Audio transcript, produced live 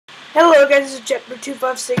Hello guys, this is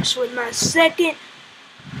Jetbird256 with my second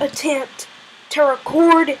attempt to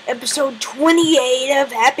record episode 28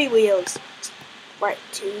 of Happy Wheels. Right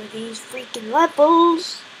to these freaking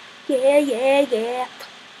levels. Yeah.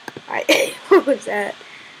 Alright, what was that?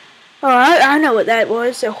 Oh, I know what that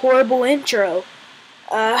was. A horrible intro.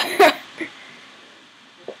 I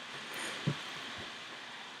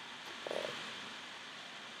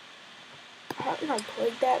haven't I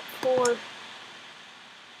played that before?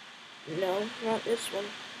 No, not this one.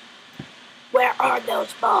 Where are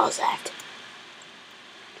those balls at?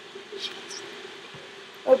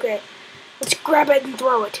 Okay, let's grab it and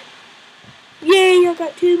throw it. Yay, I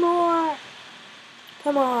got two more.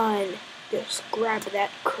 Come on, just grab that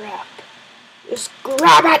crap. Just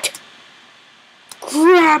grab it.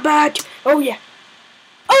 Grab it. Oh yeah.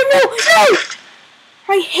 Oh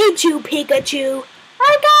no. I hate you, Pikachu.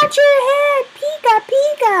 I got your head,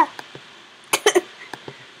 Pika.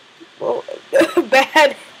 Well,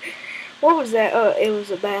 bad. What was that? Oh, it was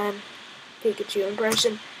a bad Pikachu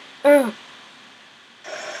impression. That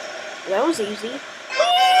was easy.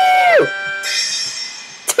 Woo!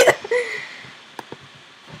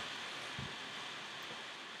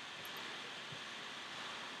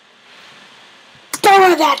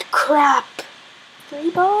 Throw that crap. 3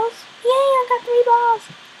 balls? Yay, I got 3 balls.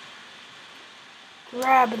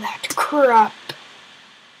 Grab that crap.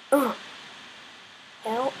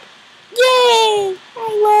 Help. Yay! I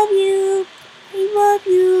love you.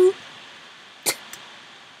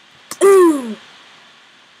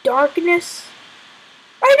 Darkness.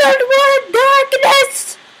 I don't want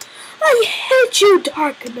darkness. I hate you,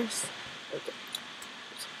 darkness.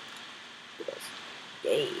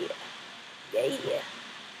 Okay.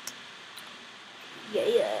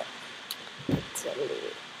 Yeah.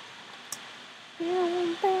 Totally.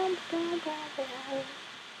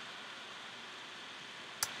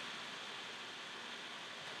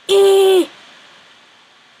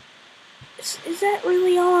 Is that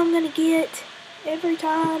really all I'm gonna get every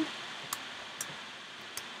time?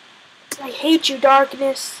 I hate you,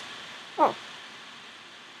 darkness. Oh.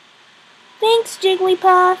 Thanks,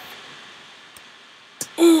 Jigglypuff.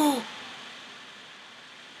 No,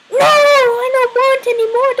 I don't want any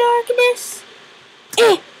more darkness.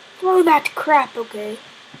 Throw that crap, okay?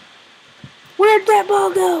 Where'd that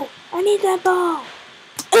ball go? I need that ball.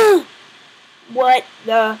 What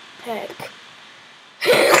the heck?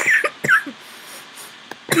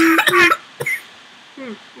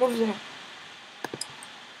 What was that?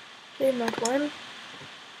 Okay, my twin.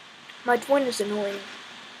 My twin is annoying.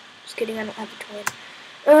 Just kidding, I don't have a twin.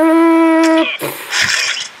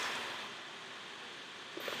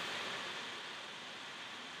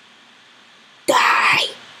 Die!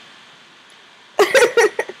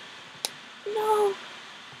 No!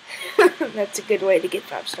 That's a good way to get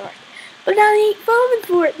 5 stars. But I ain't falling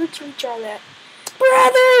for it. Let's retry that.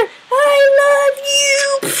 Brother, I love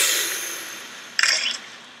you!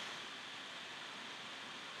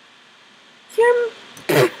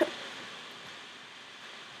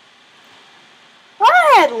 I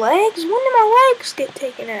had legs. When did my legs get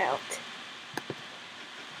taken out?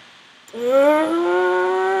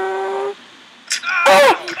 Oh,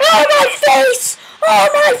 my face! Oh,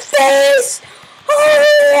 my face!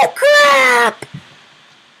 Oh, crap!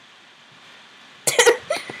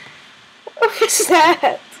 What was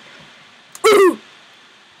that? Ooh!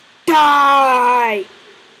 Die!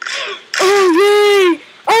 Oh, yay!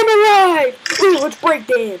 I'm alive! Ooh, let's break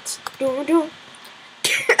dance.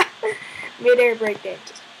 Mid-air break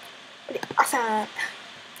dances. Awesome.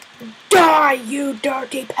 Die, you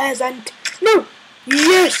dirty peasant! No!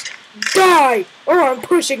 Yes! Die! Oh, I'm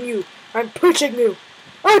pushing you!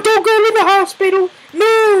 Oh, don't go to the hospital!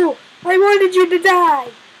 No! I wanted you to die!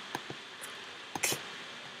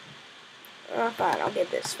 Oh, fine, I'll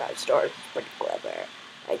give this 5 stars. It's pretty clever.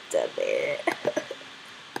 I did it.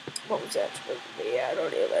 What was that supposed to be? I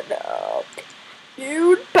don't even know.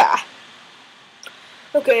 PewDiePie.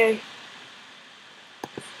 Okay.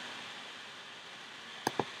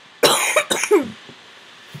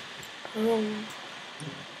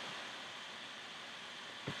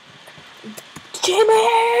 Jimmy!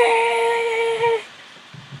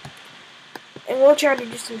 And we'll try to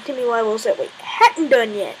do some Timmy levels that we hadn't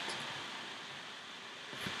done yet.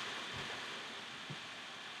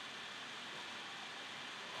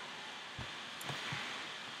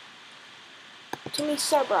 Timmy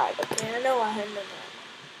Subride, okay, I know I hadn't done that.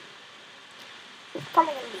 It's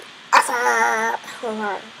probably gonna be awesome!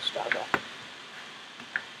 Alright, stop that.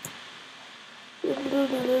 It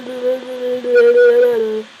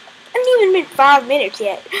hasn't even been 5 minutes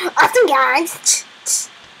yet. Awesome, guys!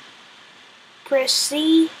 Press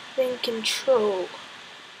C, then Control.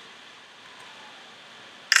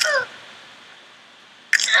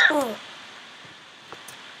 Oh.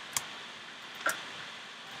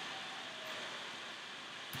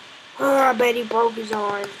 Oh, I bet he broke his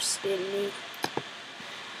arms, didn't he?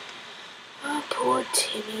 Oh, poor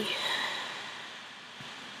Timmy.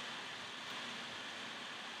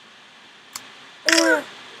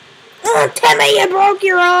 Oh, Timmy, you broke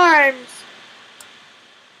your arms!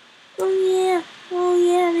 Oh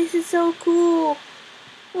yeah, this is so cool.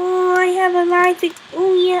 Oh, I have a life.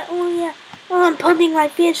 Oh yeah. Oh, I'm pumping my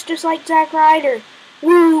fist just like Zack Ryder.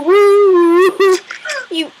 Woo, woo, woo.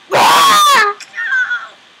 You. Ah!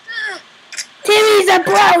 Timmy's a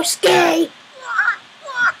broski!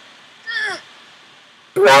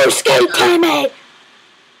 Broski, Timmy!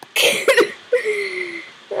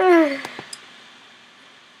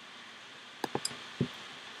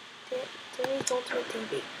 Timmy's Ultimate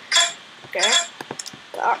TV. Okay.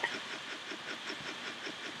 Got.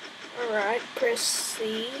 Alright, press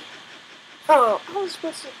C. Oh, I was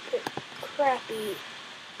supposed to pick crappy.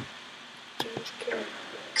 Change character.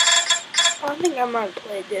 I think I might have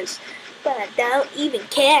played this, but I don't even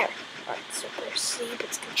care. Alright, so press C,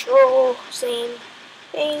 it's Control, same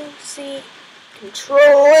thing, C, Control,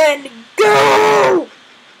 and go!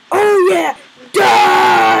 Oh yeah!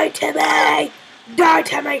 Die, Timmy! Die,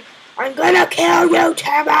 Timmy! I'm gonna kill you,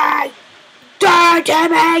 Timmy! Die,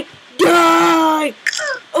 Timmy! Die!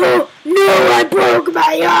 Oh no, I broke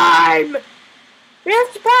my arm! Real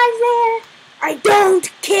surprise there! I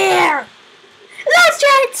don't care! Let's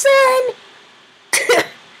try it, son!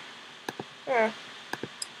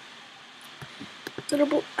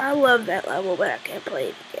 I love that level, but I can't play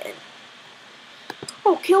it again.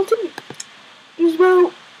 Oh, kill Timmy! Is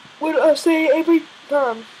about what I say every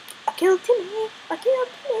time. I killed Timmy! I killed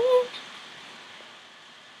Timmy!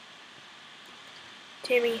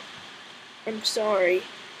 Timmy, I'm sorry.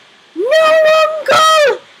 No,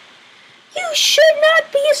 Uncle! You should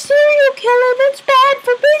not be a serial killer. That's bad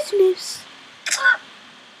for business.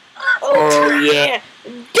 Oh yeah,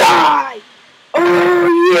 die!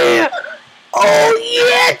 Oh yeah! Oh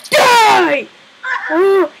yeah, die!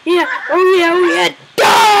 Oh yeah,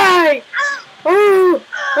 die! Oh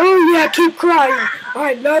yeah, keep crying.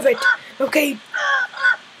 I love it. Okay,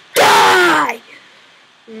 die!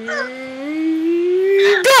 Die!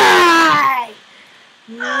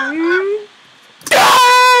 Die!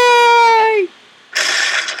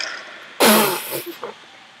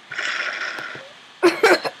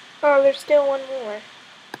 Oh, there's still one more.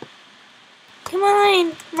 Come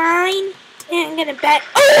on, mine. Yeah, I'm gonna bet.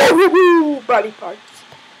 Oh, body parts.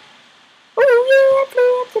 Oh yeah,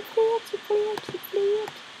 flip.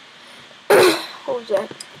 What was that?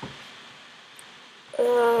 I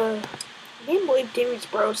can't believe Timmy's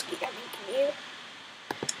broski. I mean, can you?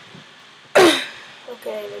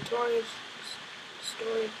 Okay, Notorious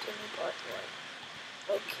Story of Timmy Part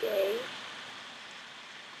 1. Okay.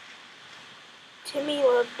 Timmy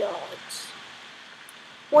loved dogs.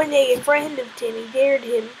 One day, a friend of Timmy dared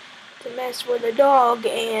him to mess with a dog,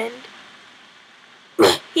 and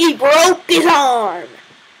he broke his arm.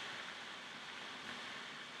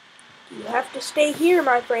 You have to stay here,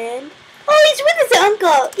 my friend. Oh, he's with his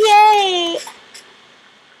uncle! Yay!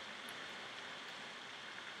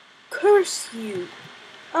 Curse you!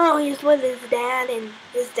 Oh, he's with his dad and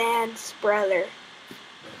his dad's brother.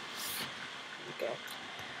 Okay.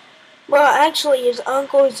 Well, actually, his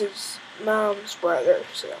uncle is his mom's brother,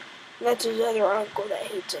 so that's his other uncle that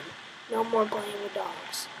hates him. No more playing with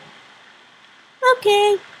dogs.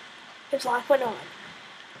 Okay. His life went on.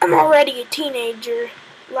 I'm already a teenager.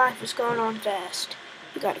 Life is going on fast.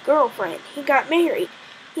 He got a girlfriend. He got married.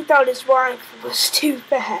 He thought his wife was too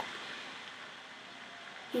fat.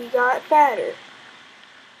 He got fatter.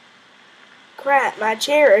 Crap, my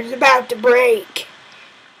chair is about to break.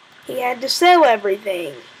 He had to sell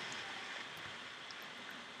everything.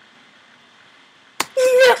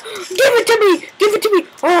 No, give it to me! Give it to me!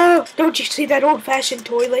 Oh, don't you see that old-fashioned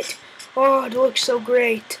toilet? Oh, it looks so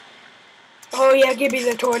great. Oh yeah, give me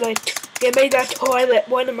the toilet. Give me the toilet.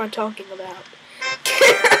 What am I talking about?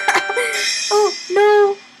 Oh,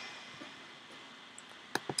 no.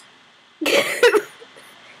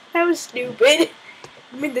 That was stupid.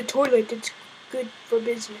 I mean the toilet, it's good for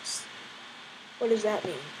business. What does that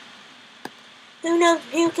mean? Who knows?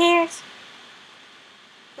 Who cares?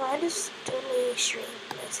 Well, I just totally shrink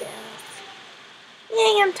myself.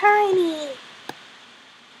 Yay, I'm tiny!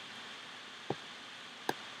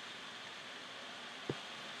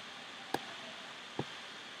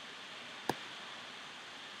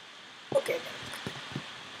 Okay.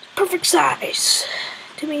 Perfect size.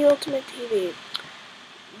 Timmy Ultimate TV.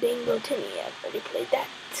 Bingo Timmy, I've already played that.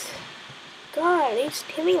 God, these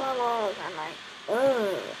Timmy levels, I'm like,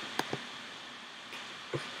 ugh.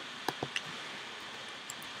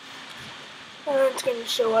 And it's gonna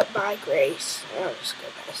show up by Grace. I'll just go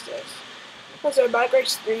past this. Was there by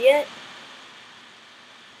Grace 3 yet?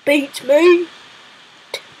 Beats me.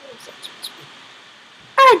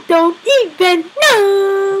 I don't even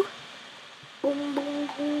know. Boom, boom,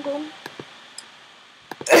 boom, boom.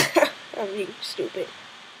 I'm being stupid.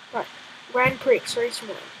 Alright. Grand Prix, race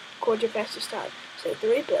 1. Record your fastest time. So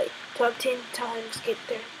 3 play. Top 10 times get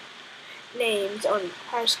their names on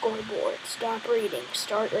our scoreboard. Stop reading.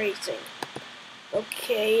 Start racing.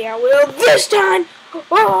 Okay, I will this time.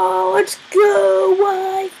 Oh, let's go.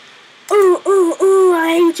 Why?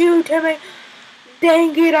 I hate you, Timmy.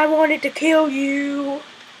 Dang it, I wanted to kill you.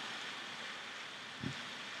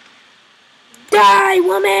 Die,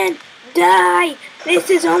 woman! Die! This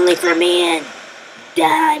is only for men!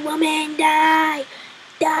 Die, woman, die!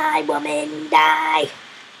 Die, woman, die!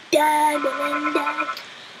 Die, woman, die!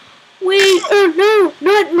 Wait, oh no,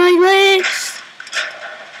 not my legs!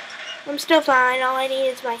 I'm still fine, all I need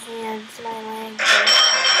is my hands, my legs.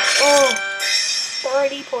 Oh,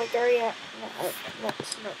 30.30, no,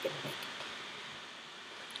 that's not gonna make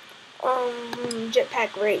it.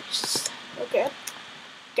 Jetpack race, okay.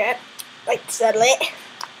 Okay. Let's settle it.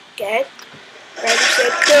 Okay. Ready,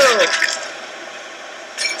 set, go.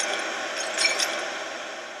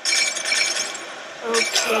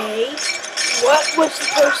 Okay. What was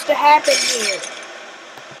supposed to happen here?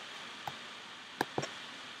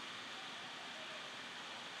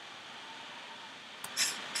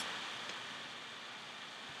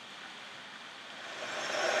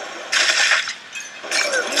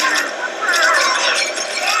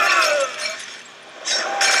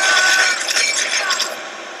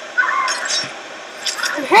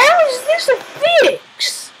 How is this a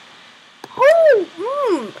fix? Oh,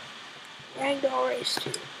 Ragdoll Race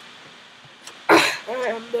 2.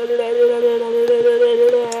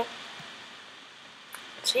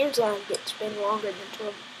 It seems like it's been longer than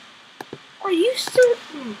 12. Are you still?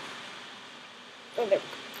 Okay.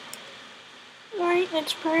 Alright,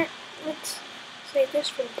 let's save this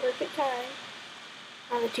for the perfect time.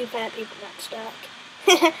 The 2 fat people got stuck.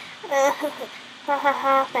 Ha ha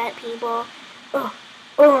ha, fat people.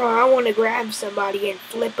 Oh, I want to grab somebody and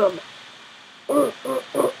flip them.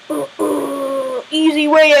 Easy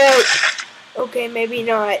way out. Okay, maybe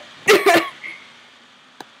not.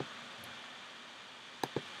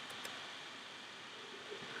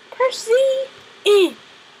 Percy.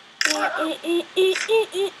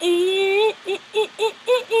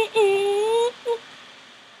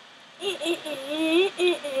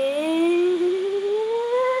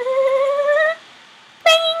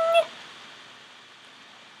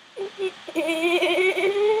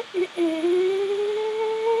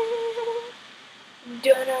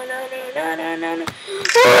 No.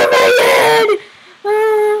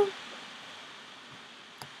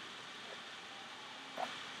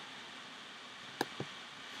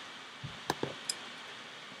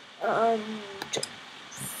 Oh my god!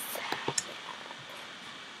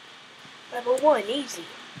 Level 1, easy.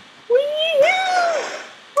 Wee-hoo!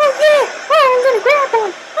 Oh yeah! Oh, I'm gonna grab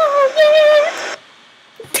one! Oh yeah!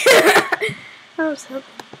 I was hoping.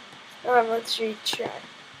 Let's retry.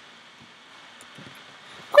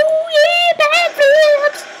 Oh yeah!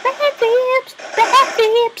 Backflips! Backflips!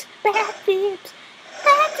 Backflips! Backflips!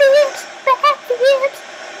 Backflips! Backflips!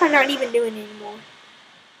 I'm not even doing it anymore.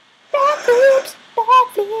 Backflips!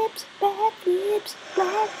 Backflips! Backflips!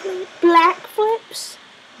 Backflips! Black flips!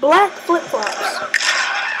 Black flip-flops.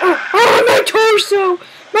 Oh, my torso!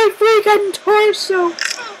 My freaking torso!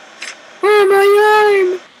 Oh, my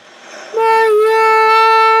arm!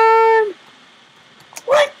 My arm!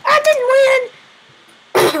 What? I didn't win!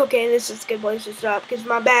 Okay, this is a good place to stop because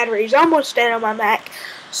my battery's almost dead on my Mac,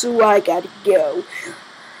 so I gotta go.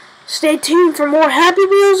 Stay tuned for more Happy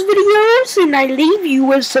Wheels videos, and I leave you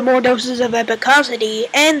with some more doses of epicosity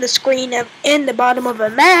and the screen in the bottom of a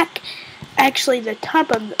Mac. Actually, the top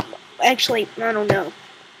of I don't know.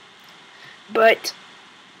 But,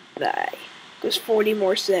 bye. There's 40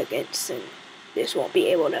 more seconds, and this won't be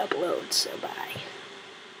able to upload, so bye.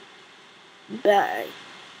 Bye.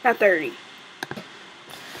 Not 30.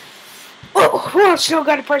 Oh, well, I still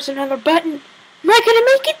gotta press another button. Am I gonna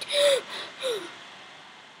make it?